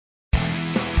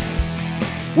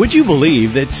Would you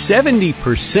believe that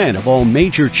 70% of all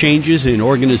major changes in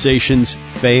organizations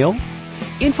fail?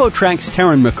 InfoTrack's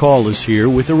Taryn McCall is here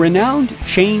with a renowned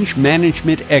change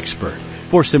management expert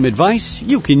for some advice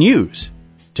you can use.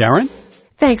 Taryn?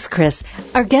 Thanks, Chris.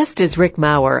 Our guest is Rick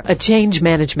Maurer, a change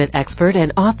management expert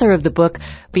and author of the book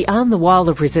Beyond the Wall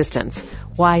of Resistance,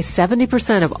 Why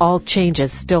 70% of All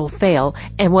Changes Still Fail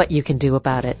and What You Can Do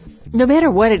About It. No matter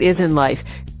what it is in life,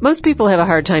 most people have a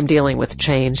hard time dealing with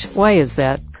change. Why is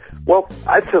that? Well,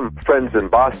 I have some friends in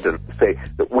Boston say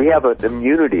that we have an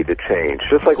immunity to change,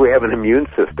 just like we have an immune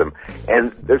system.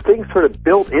 And there's things sort of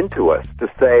built into us to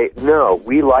say, no,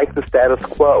 we like the status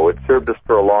quo. It served us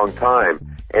for a long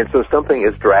time. And so something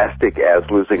as drastic as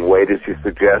losing weight, as you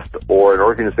suggest, or an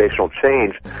organizational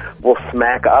change will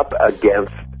smack up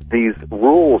against these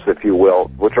rules, if you will,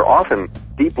 which are often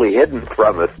deeply hidden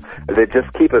from us, that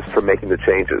just keep us from making the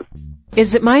changes.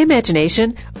 Is it my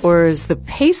imagination, or is the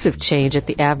pace of change at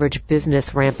the average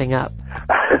business ramping up?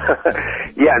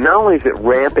 Yeah, not only is it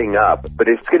ramping up, but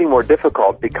it's getting more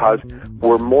difficult because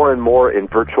we're more and more in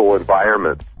virtual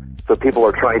environments. So people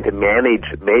are trying to manage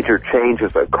major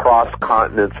changes across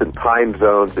continents and time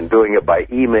zones and doing it by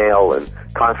email and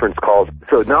conference calls.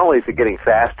 So not only is it getting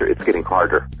faster, it's getting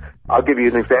harder. I'll give you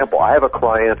an example. I have a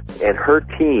client, and her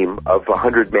team of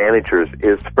 100 managers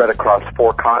is spread across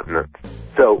 4 continents.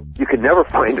 So you can never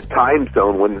find a time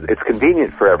zone when it's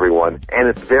convenient for everyone, and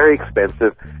it's very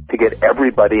expensive to get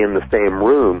everybody in the same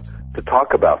room to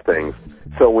talk about things.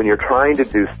 So when you're trying to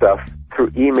do stuff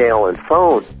through email and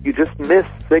phone, you just miss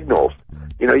signals.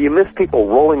 You know, you miss people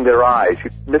rolling their eyes.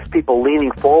 You miss people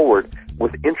leaning forward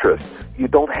with interest. You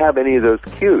don't have any of those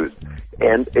cues.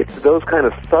 And it's those kind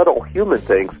of subtle human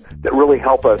things that really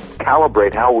help us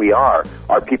calibrate how we are.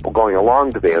 Are people going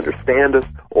along? Do they understand us?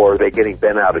 Or are they getting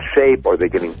bent out of shape? Or are they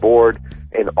getting bored?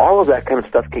 And all of that kind of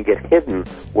stuff can get hidden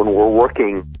when we're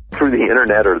working through the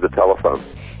internet or the telephone.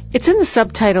 It's in the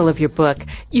subtitle of your book.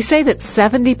 You say that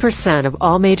 70% of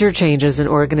all major changes in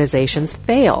organizations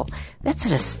fail. That's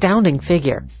an astounding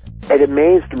figure. It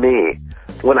amazed me.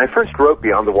 When I first wrote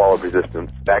Beyond the Wall of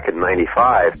Resistance back in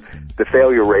 95, the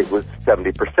failure rate was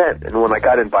 70%. And when I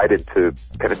got invited to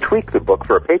kind of tweak the book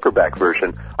for a paperback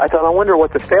version, I thought, I wonder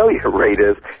what the failure rate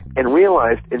is, and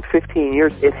realized in 15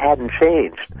 years it hadn't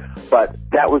changed. But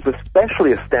that was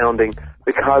especially astounding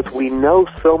because we know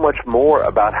so much more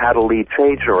about how to lead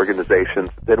change in organizations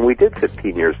than we did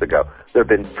 15 years ago. There have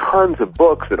been tons of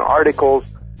books and articles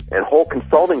and whole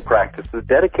consulting practices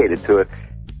dedicated to it,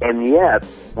 and yet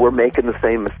we're making the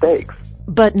same mistakes.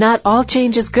 But not all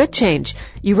change is good change.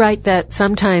 You write that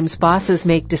sometimes bosses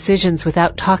make decisions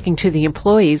without talking to the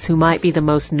employees who might be the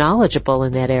most knowledgeable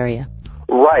in that area.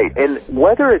 Right, and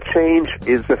whether a change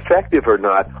is effective or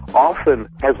not often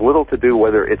has little to do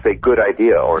whether it's a good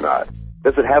idea or not.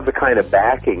 Does it have the kind of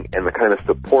backing and the kind of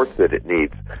support that it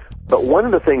needs? But one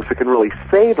of the things that can really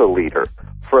save a leader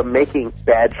from making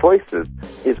bad choices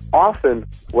is often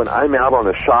when I'm out on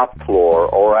a shop floor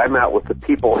or I'm out with the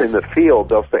people in the field,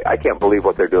 they'll say, I can't believe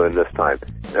what they're doing this time.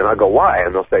 And I'll go, why?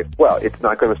 And they'll say, well, it's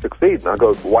not going to succeed. And I'll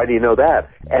go, why do you know that?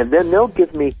 And then they'll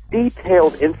give me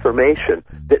detailed information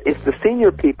that if the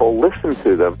senior people listen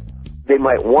to them, they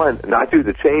might, one, not do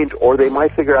the change, or they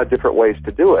might figure out different ways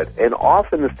to do it. And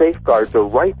often the safeguards are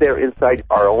right there inside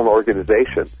our own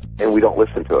organization, and we don't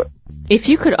listen to it. If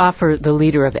you could offer the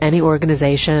leader of any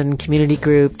organization, community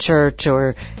group, church,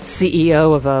 or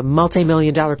CEO of a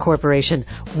multi-million-dollar corporation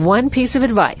one piece of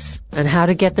advice on how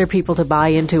to get their people to buy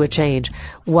into a change,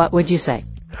 what would you say?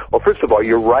 Well, first of all,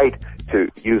 you're right to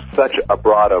use such a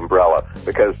broad umbrella,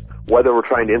 because whether we're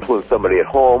trying to influence somebody at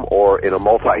home or in a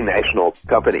multinational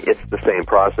company, it's the same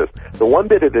process. The one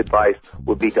bit of advice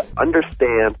would be to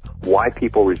understand why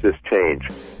people resist change.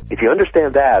 If you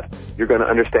understand that, you're going to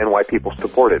understand why people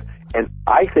support it. And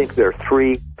I think there are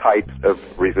 3 types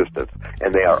of resistance,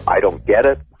 and they are, I don't get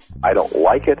it, I don't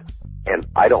like it, and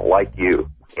I don't like you.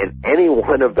 And any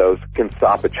one of those can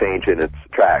stop a change in its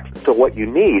tracks. So what you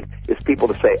need is people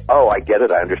to say, oh, I get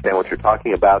it, I understand what you're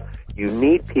talking about. You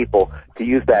need people to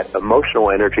use that emotional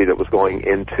energy that was going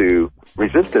into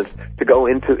resistance to go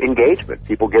into engagement.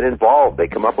 People get involved, they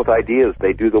come up with ideas,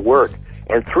 they do the work.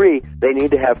 And 3, they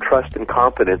need to have trust and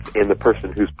confidence in the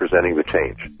person who's presenting the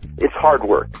change. It's hard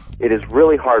work. It is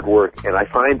really hard work, and I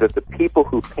find that the people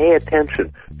who pay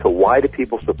attention to why do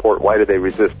people support, why do they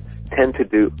resist, tend to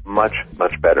do much,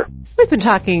 much better. We've been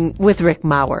talking with Rick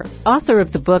Maurer, author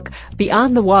of the book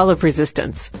Beyond the Wall of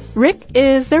Resistance. Rick,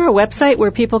 is there a website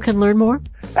where people can learn more?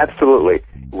 Absolutely.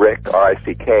 Rick,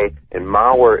 R-I-C-K, and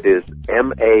Maurer is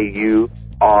M-A-U-R-E-R.com,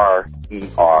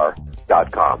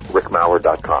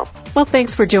 rickmaurer.com. Well,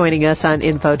 thanks for joining us on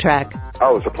InfoTrack.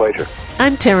 Oh, it was a pleasure.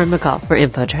 I'm Taryn McCall for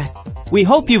InfoTrack. We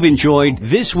hope you've enjoyed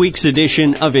this week's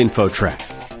edition of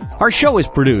InfoTrack. Our show is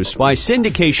produced by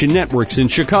Syndication Networks in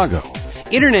Chicago.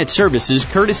 Internet services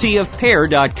courtesy of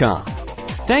Pair.com.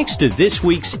 Thanks to this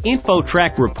week's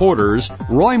InfoTrack reporters,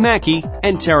 Roy Mackey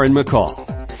and Taryn McCall.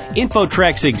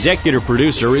 InfoTrack's executive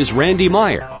producer is Randy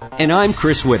Meyer, and I'm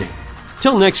Chris Whitting.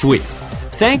 Till next week,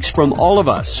 thanks from all of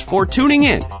us for tuning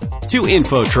in to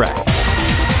InfoTrack.